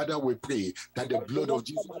 Holy Father, we pray that the blood of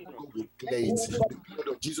Jesus will clear it. The blood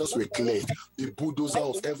of Jesus will clear it. The bulldozer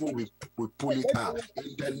of heaven will pull it out.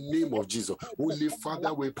 In the name of Jesus. Holy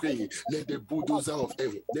Father, we pray. Let the bulldozer of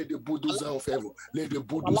heaven, let the bulldozer of heaven, let the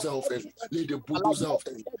bulldozer of heaven, let the bulldozer of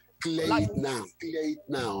heaven clear it now, clear it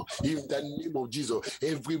now. In the name of Jesus,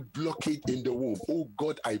 every blockade in the womb, oh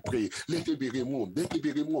God, I pray, let it be removed, let it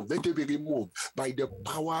be removed, let it be removed by the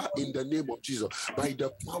power in the name of Jesus, by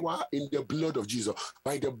the power in the blood of Jesus,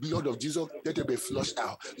 by the blood of Jesus, let it be flushed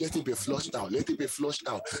out, let it be flushed out, let it be flushed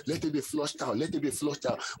out, let it be flushed out, let it be flushed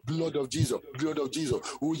out. Blood of Jesus,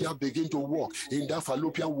 we have begin to walk in that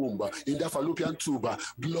fallopian womb, in that fallopian tube,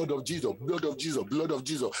 blood of Jesus, blood of Jesus, blood of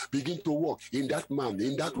Jesus, begin to walk in that man,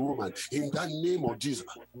 in that woman, in that name of Jesus,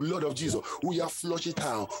 blood of Jesus, we have flushed it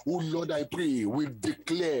out. Oh Lord, I pray, we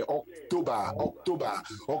declare October,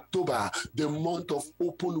 the month of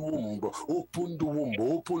open womb, open the womb,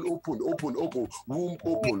 open, womb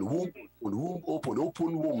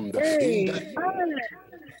open, womb.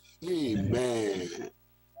 Amen.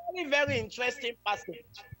 Very interesting passage.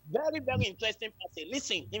 Very, very interesting passage.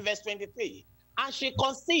 Listen, in verse 23. And she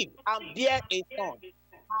conceived and bare a son.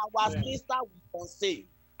 Our sister will conceive.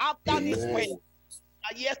 After this prayer,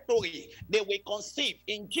 a year story, they will conceive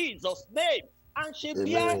in Jesus' name. And she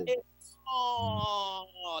bare a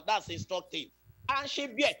son. That's instructive. And she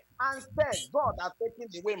bare and said, God has taken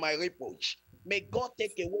away my reproach. May God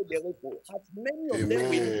take away the reproach. As many of them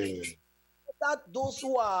will that those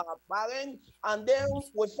who are barren, and then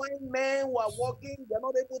we find men who are working, they're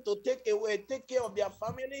not able to take care of their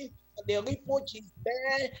family. The reproach is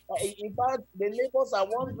there. In fact, the neighbors are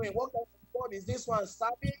wondering, what kind of God is this one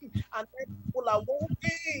serving? And then people are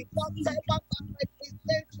wondering, whatever that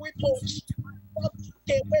represents reproach, God took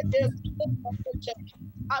away the reproach of the church.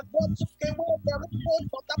 And God took away the reproach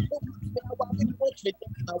of that reproach be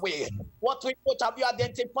taken away. What reproach have you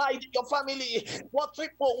identified in your family? What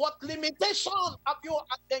reproach, what limitation have you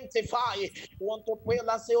identified? You want to pray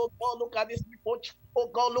and say, oh God, look at this reproach. Oh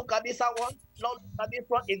God, look at this one. Lord, look at this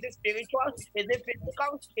one. Is it spiritual? Is it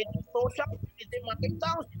physical? Is it social? Is it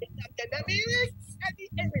marital? Is it academic? Any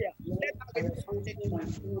area.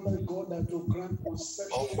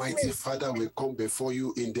 Almighty Father, we come before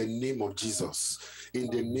you in the name of Jesus, in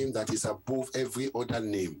the name that is above every other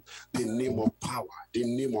name, the name of power, the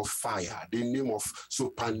name of fire, the name of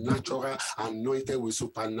supernatural, anointed with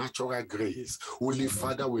supernatural grace. Holy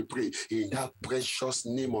Father, we pray in that precious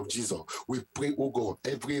name of Jesus. We pray, oh God,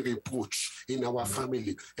 every reproach in our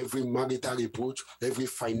family, every marital reproach, every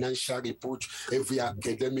financial reproach, every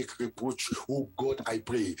academic reproach, oh God, I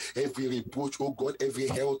pray, every reproach, oh God, every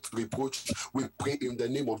health reproach, we pray in the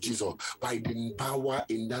name of Jesus, by the power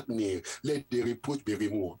in that name, let the reproach be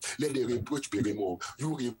removed, let the reproach be removed,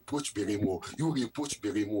 you reproach be removed, you reproach be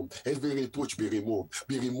removed, every reproach be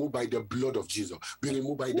removed by the blood of Jesus, be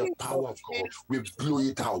removed by the power of God, we blow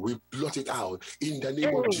it out, we blot it out, in the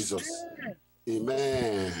name of Jesus.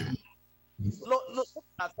 Amen. Look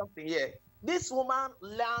at something here. This woman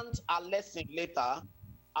learned a lesson later.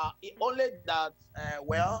 Only that,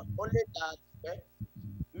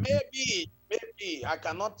 maybe I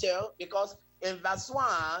cannot tell, because in verse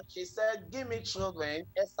 1 she said, "Give me children."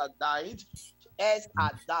 Esther died.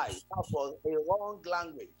 That was a wrong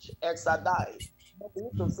language. Esther died. But we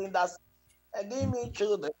need to sing that. Give me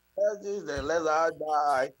children. Let her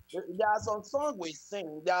die. There are some songs we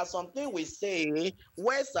sing. There are some things we say.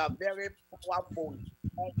 Words are very powerful.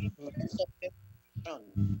 In terms of education,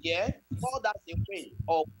 yeah, God has a way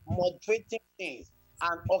of moderating things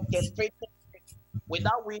and orchestrating things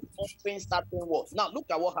without we uttering certain words. Now, look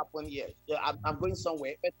at what happened here. I'm going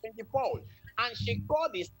somewhere. Verse 24. And she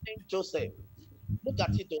called his name Joseph. Look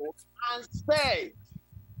at it, though. And said,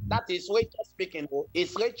 that is Rachel speaking.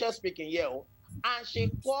 It's Rachel speaking here. And she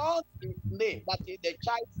called his name, that is the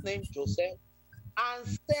child's name, Joseph, and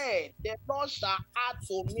said, the Lord shall add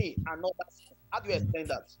to me another son. How do you explain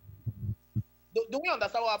that? Do we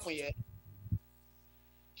understand what happened here?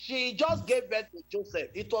 She just gave birth to Joseph.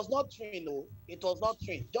 It was not twin, no. It was not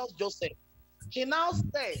twin, just Joseph. She now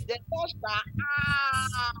said, the Lord shall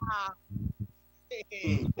add.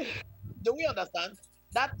 Do we understand?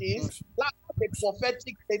 That is, that's a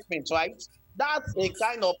prophetic statement, right? That's a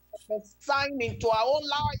kind of sign into our own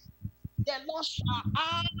life. The Lord shall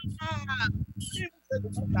add.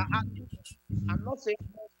 I'm not saying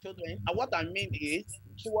more children. And what I mean is,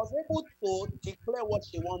 she was able to declare what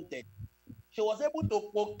she wanted. She was able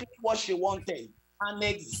to proclaim what she wanted. And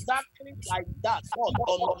exactly like that, God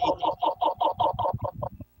honored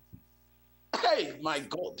it. Hey, my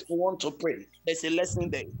God, we want to pray. There's a lesson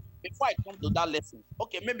there. Before I come to that lesson,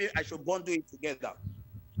 okay, maybe I should bundle it together.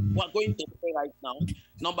 We're going to pray right now.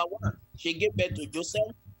 Number one, she gave birth to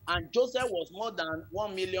Joseph, and Joseph was more than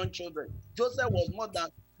 1 million children. Joseph was more than,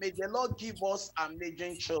 may the Lord give us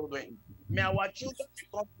amazing children. May our children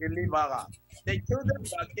become deliverers. The children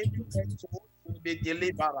who are giving birth to will be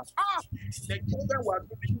deliverers. The children who are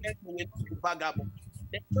giving birth to will not be vagabonds.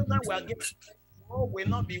 The children who are giving birth to will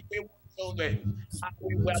not be wayward children. And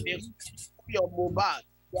we will be reading the story of Mohbad.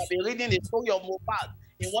 We will be reading the story of Mohbad.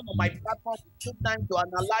 In one of my platforms, we took time to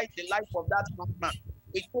analyze the life of that man.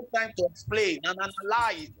 We took time to explain and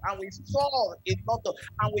analyze, and we saw a lot of,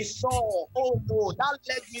 and we saw, oh no, that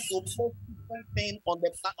led me to post different things on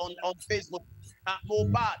Facebook.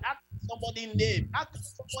 Mohbad, how can somebody name? How can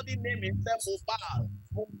somebody name himself Mohbad?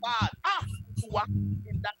 Mohbad.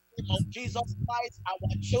 In the name of Jesus Christ,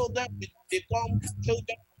 our children will become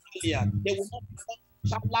children of millions. They will not become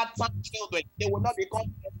charlatan children. They will not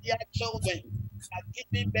become dear children. We are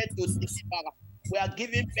giving birth to deliverer. We are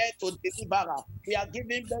giving birth to deliverer. We are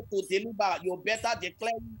giving birth to deliverer. You better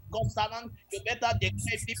declare God's servant. You better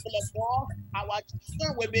declare people of God. Our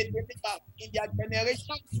children will be delivered. In their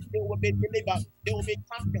generation, they will be delivered. They will be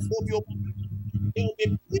champions. They will be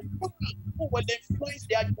people who will influence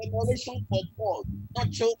their generation for God. Not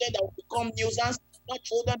children that will become nuisance. Not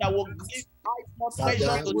children that will give life more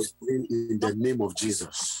treasure to in the name of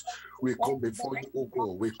Jesus. We come before you, oh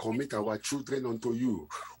God. We commit our children unto you.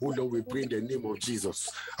 Oh Lord, we pray in the name of Jesus.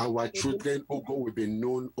 Our children, oh God, will be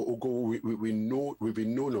known, oh God, will be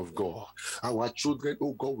known of God. Our children,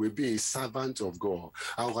 oh God, will be a servant of God.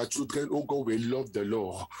 Our children, oh God, will love the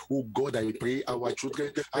Lord. Oh God, I pray our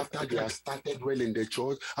children, after they have started well in the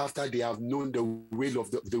church, after they have known the way of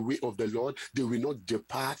the Lord, they will not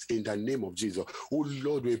depart in the name of Jesus. Oh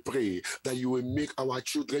Lord, we pray that you will make our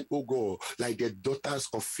children, oh God, like the daughters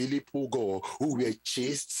of Philip, oh God, who were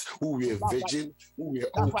chaste, who were virgin, who were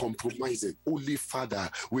uncompromising. Holy Father,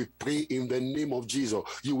 we pray in the name of Jesus,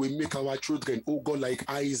 you will make our children, oh God, like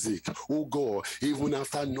Isaac, oh God, even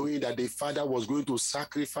after knowing that the father was going to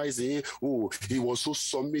sacrifice him, oh, he was so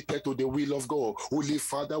submitted to the will of God. Holy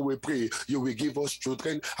Father, we pray you will give us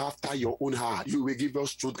children after your own heart. You will give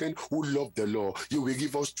us children who love the Lord. You will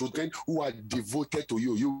give us children who are devoted to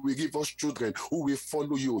you. You will give us children who will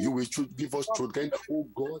follow you. You will give us children, oh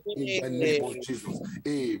God, in the name of Jesus.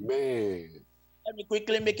 Amen. Let me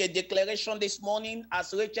quickly make a declaration this morning.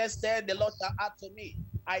 As Rachel said, the Lord shall add to me.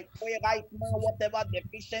 I pray right now, whatever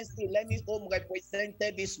deficiency any home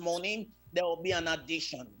represented this morning, there will be an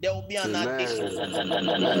addition. There will be an addition.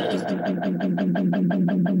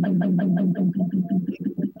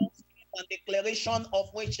 And declaration of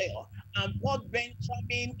Rachel and brought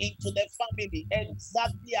Benjamin into the family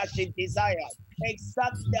exactly as she desired,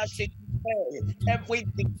 exactly as she declared. Every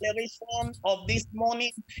declaration of this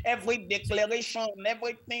morning, every declaration,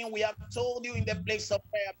 everything we have told you in the place of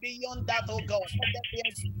prayer, beyond that, oh God, let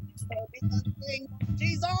there be in the name of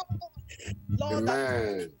Jesus. Lord,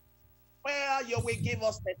 where you will give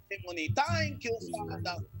us testimony. Thank you,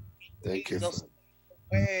 Father. Thank you. Jesus.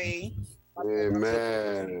 Pray.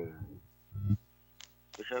 Amen.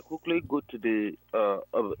 We shall quickly go to the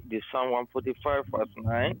Psalm 145 verse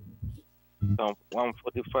 9. Psalm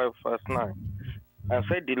 145 verse 9. And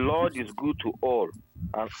said, the Lord is good to all,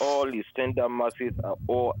 and all his tender mercies are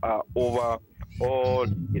over all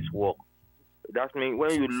his work. That means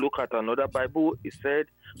when you look at another Bible, it said,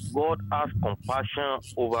 God has compassion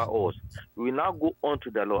over us. We will now go on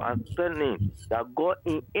to the Lord and tell him that God,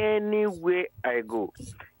 in any way I go,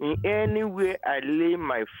 in any way I lay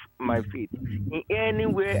my feet, in any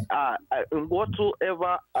way in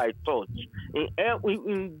whatsoever I touch,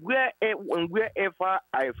 in wherever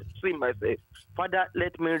I see myself, Father,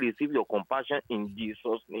 let me receive your compassion in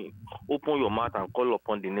Jesus' name. Open your mouth and call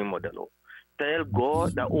upon the name of the Lord. Tell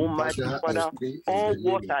God that Almighty Father, all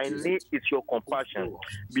what I need is your compassion.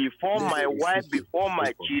 Before my wife, before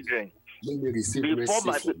my children, Let me receive before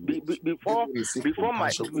my mercy from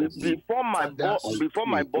you. before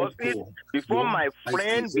my bosses, before my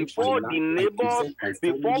friends, before the neighbors,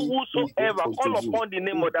 before whosoever. Call upon the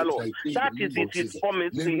name of the Lord. That is his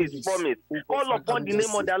promise. Call upon the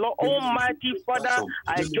name of the Lord. Almighty Father,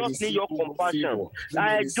 I just need your compassion.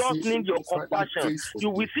 I just need your compassion. You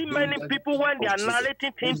will see many people when they are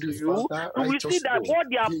narrating things to you, you will see that what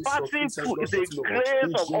they are passing through is a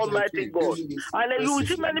grace of Almighty God. And you will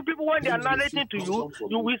see many people when they are narrating to you,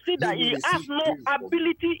 you will see that he has no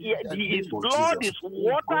ability. His blood, his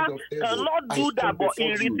water cannot do that, but he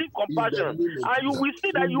receives compassion. And you will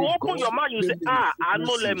see that you open your mouth, you say, I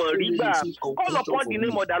know lemon riba. Call upon the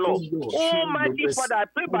name of the Lord. Almighty Father, I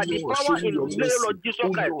pray by the power in the name of Jesus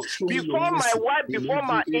Christ. Before my wife, before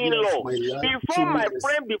my in-law, before my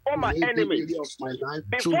friend, before my enemy,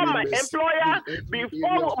 before my employer,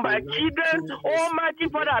 before my children, Almighty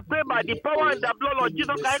Father, I pray by the power and the blood of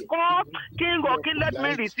Jesus Christ. Call King of Kings, let me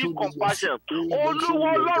receive compassion.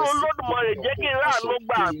 Olúwa Ọlọ́run Olódùmarè jẹ́ kí n ráàánú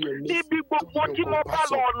gbà. Ibi gbogbo tí mo bá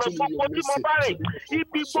lọ, ọ̀nà gbogbo tí mo bá rìn,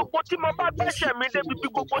 ibi gbogbo tí mo bá gbẹ́sẹ̀ mi dé, ibi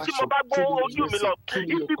gbogbo tí mo bá gbọ́ ojú mi lọ,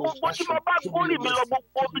 ibi gbogbo tí mo bá gbórí mi lọ,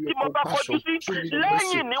 gbogbo ibi tí mo bá kọjú sí,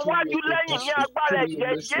 lẹ́yìn níwájú lẹ́yìn ní agbára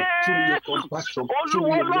ẹ̀jẹ̀ Jésù.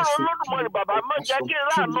 Olúwa Ọlọ́run Olódùmarè bàbá má jẹ́ kí n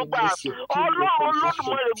ráàánú gbà. Ọlọ́run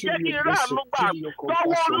Olódùmarè jẹ́ kí n ráàánú gbà.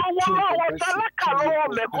 Lọ́wọ́ olówó, lọ́wọ́ tálákà, lọ́wọ́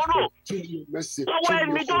mẹ̀kúnnù, lọ́wọ́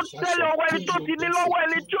ẹni tó tẹ́lẹ̀, ọwọ́ ẹni tó ti ní, lọ́wọ́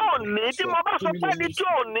ẹni tí ò ní. Tí mo bá sọ pé ẹni tí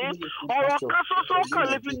ò ní, ọ̀rọ̀ kan ṣoṣo kan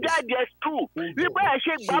lè fi jáde ẹ̀sùn wípé ẹ̀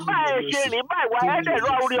ṣe gbà bá ẹ̀ ṣe rìn báyìí wá ẹ̀dẹ̀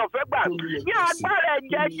lọ orí ọ̀fẹ́ gbà. Ní agbára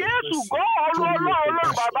ẹ̀jẹ̀ Jésù gọ́ Ọlọ́run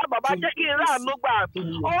bàbá jẹ́ kí n ráàánú gbà.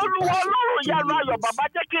 Olúwa Ọlọ́run yanu ayọ̀ bàbá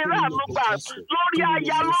jẹ́ kí n ráàánú gbà. Lórí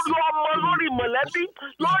aya, lórí ọmọ, lórí mọ̀lẹ́bí,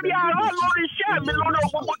 lórí ará, lórí iṣẹ́ mi, lórí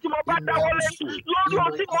gbogbo tí mo bá dáwọ́lé, lórí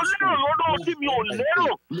ohun tí mo lérò, lórí ohun tí mi ò lérò,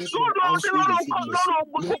 lórí ohun tí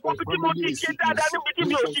gbogbo tí mo ti ṣe dáadáa, níbi tí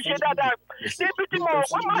mi ò ti ṣe dáadáa, níbi tí mo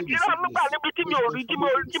wọ́n máa ti ráàánú gbà, níbi tí mi ò rí, tí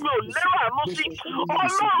mi ò lérò àánú sí.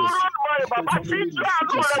 Ọlọ́run Olódùmarè bàbá sí ìjọ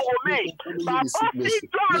àánú rẹ wò mí, bàbá sí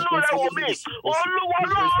ìjọ àánú rẹ wò mí. Olúwa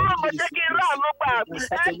Ọlọ́run jẹ́ kí n ráàánú gbà.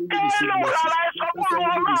 Ẹ lò rárá ẹ sọ fún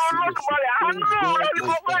Ọlọ́run Olódùmarè, àánú rẹ ni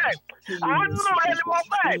mo fẹ́, àánú rẹ ni mo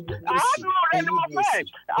fẹ́, àánú rẹ ni mo fẹ́,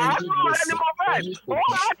 àánú rẹ ni mo fẹ́.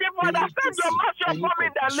 Almighty Father, send your mercy upon me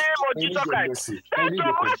in the name of Jesus Christ. Send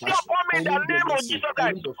your mercy upon me in the name of Jesus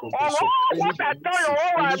Christ. What I tell you,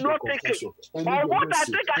 I am not taking. Or what I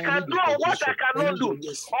think I can do, or what I cannot do.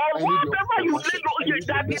 Or whatever you need,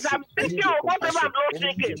 that is I'm thinking, or whatever I'm not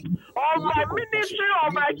thinking. Or my ministry, or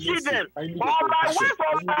my children, or my wife,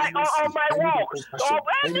 or my work, or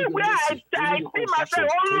anywhere I see myself,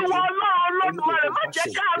 Lord, má jẹ́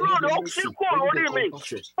ká Lord ó sì kú lórí mi.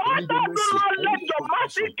 Father, do not let your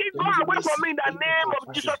mercy keep go away from me in the name of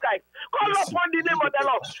Jesus Christ. Call upon the name of the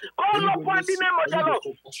Lord. Call upon the name of the Lord.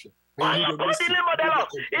 Call upon the name of the Lord.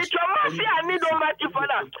 It's your mercy I need, Almighty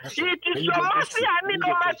Father. It is your mercy I need,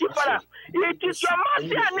 Almighty Father. It is your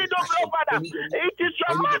mercy I need, Almighty Father. It is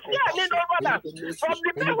your mercy I need, Father. From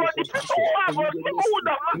the people who have, for the people who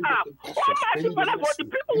don't have. Almighty Father, for the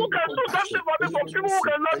people who can do something for me, for people who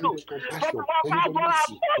cannot do.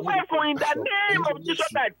 For in the name of Jesus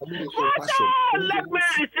Christ. Father, let me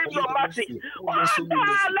receive your mercy.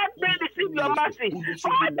 Father, let me receive your mercy.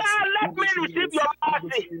 Father, let me receive your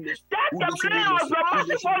mercy. Let the blessing of your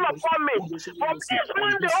mercy fall upon me. From this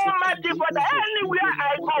Monday, Almighty Father, anywhere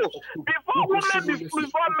I go, before women,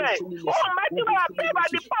 before men, Almighty God, I pray by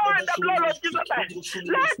the power and the blood of Jesus Christ.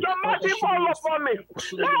 Let your mercy fall upon me.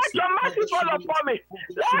 Let your mercy fall upon me.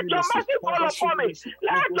 Let your mercy fall upon me.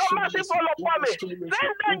 Let your mercy fall upon me.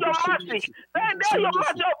 Send down your mercy. Send down your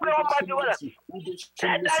mercy upon me, Almighty Father.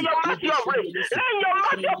 Send down your mercy upon me. Let your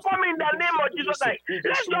mercy upon me in the name of Jesus Christ.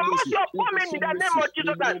 Let your mercy upon me in the name of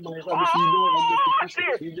Jesus Christ.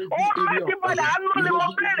 Almighty Father, àánú ni mo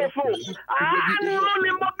béèrè fún. Àánú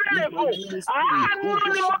ni mo béèrè fún. Àánú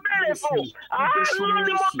ni mo béèrè fún. Àánú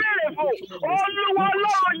ni mo béèrè fún. Olúwa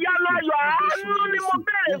Ọlọ́run yanu ayọ̀, àánú ni mo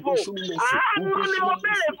béèrè fún. Àánú ni mo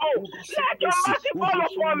béèrè fún. Let your mercy fall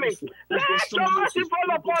upon me. Let your mercy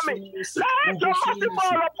fall upon me. Let your mercy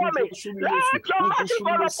fall upon me. Let your mercy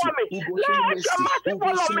fall upon me. Let your mercy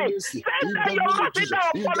fall on me. Send down your mercy down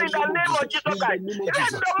upon me in the name of Jesus Christ.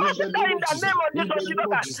 Let your mercy down in the name of Jesus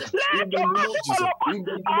Christ. Let your mercy fall upon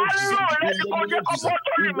me. Àánú rẹ ni kò jẹ́ kó bọ́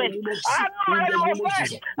sórí mi. Àánú rẹ ni mo fẹ́.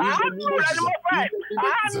 Àánú rẹ ni mo fẹ́.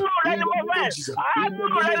 àánú rẹ ni mo fẹ́, àánú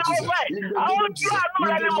rẹ ni mo fẹ́, àwọn ojú àánú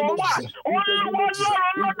rẹ ni mo wà, Olúwa Ọlọ́run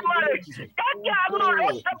Olódùmarè, jẹ́ kí àánú rẹ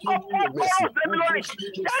ṣe kókó kóró lémi lórí,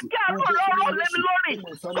 jẹ́ kí àánú rẹ rọ̀ lémi lórí,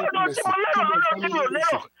 lọ́dọ̀ tí mo lérò lọ́dọ̀ tí mi ò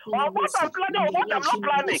lérò, what I'm planning or what I'm not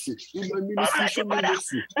planning. Almighty Father,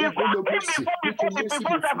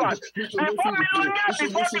 before servants, before millionaires,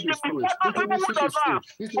 before those people who does not,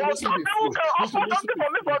 for those people who can offer something for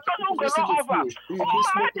me, for those who cannot offer.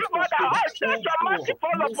 Almighty Father, I let your mercy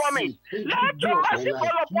fall upon me. Let your mercy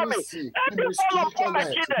fall upon me. Let it fall upon my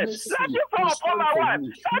children. Let it fall upon my wife.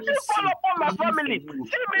 Let it fall upon my family.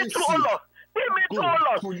 See me through, O Lord. See me through, O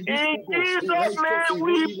Lord. In Jesus' name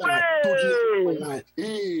we pray.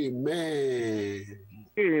 Amen.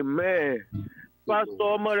 Amen.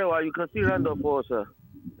 Pastor Marewa, you can see round of us, sir.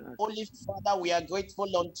 Holy Father, we are grateful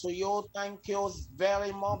unto you. Thank you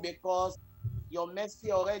very much because your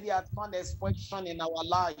mercy already has found expression in our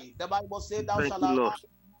life. The Bible says, thou shalt have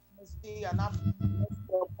mercy and have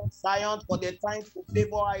mercy upon Zion, for the time to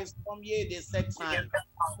favor is from ye, the set time.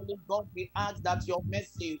 Holy God, we ask that your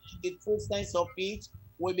mercy, the true sense of it,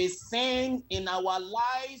 will be seen in our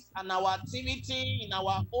lives and our activity, in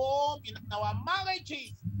our home, in our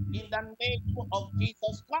marriages, in the name of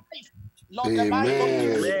Jesus Christ. Lord, the Bible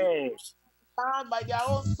says, by their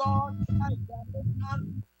own son,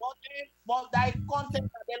 for thy content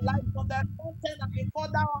and the life of their content and the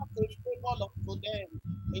father of the favor unto them.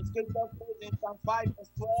 In scripture says in Psalm 5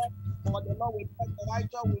 verse 12, for the Lord will take the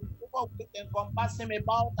righteous with favor with encompass him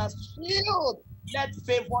about as shield. Let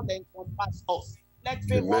favor encompass us. Let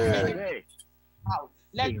favor out.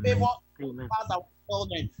 Let favor pass our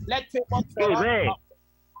children. Let favor surround us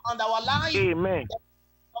and our life. Amen.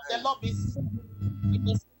 The Lord be seen.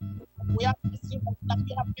 We have to see that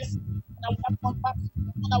we have this, and we have compassion,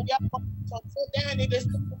 and we have compassion. So then it is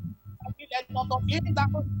let not of him that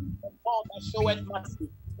God that showeth mercy.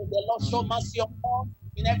 So the Lord show mercy upon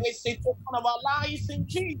in every situation of our lives in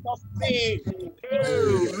Jesus' name.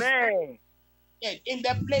 Amen. In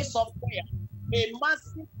the place of prayer, may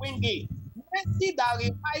mercy bring it. Mercy that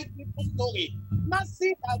rewrite people's story.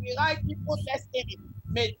 Mercy that rewrite people's destiny.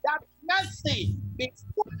 May that mercy be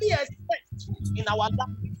fully expressed in our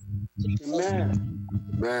lives. Amen.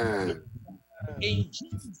 Amen. In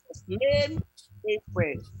Jesus' name we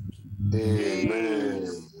pray. Amen.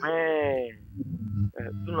 Amen.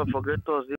 Do not forget us.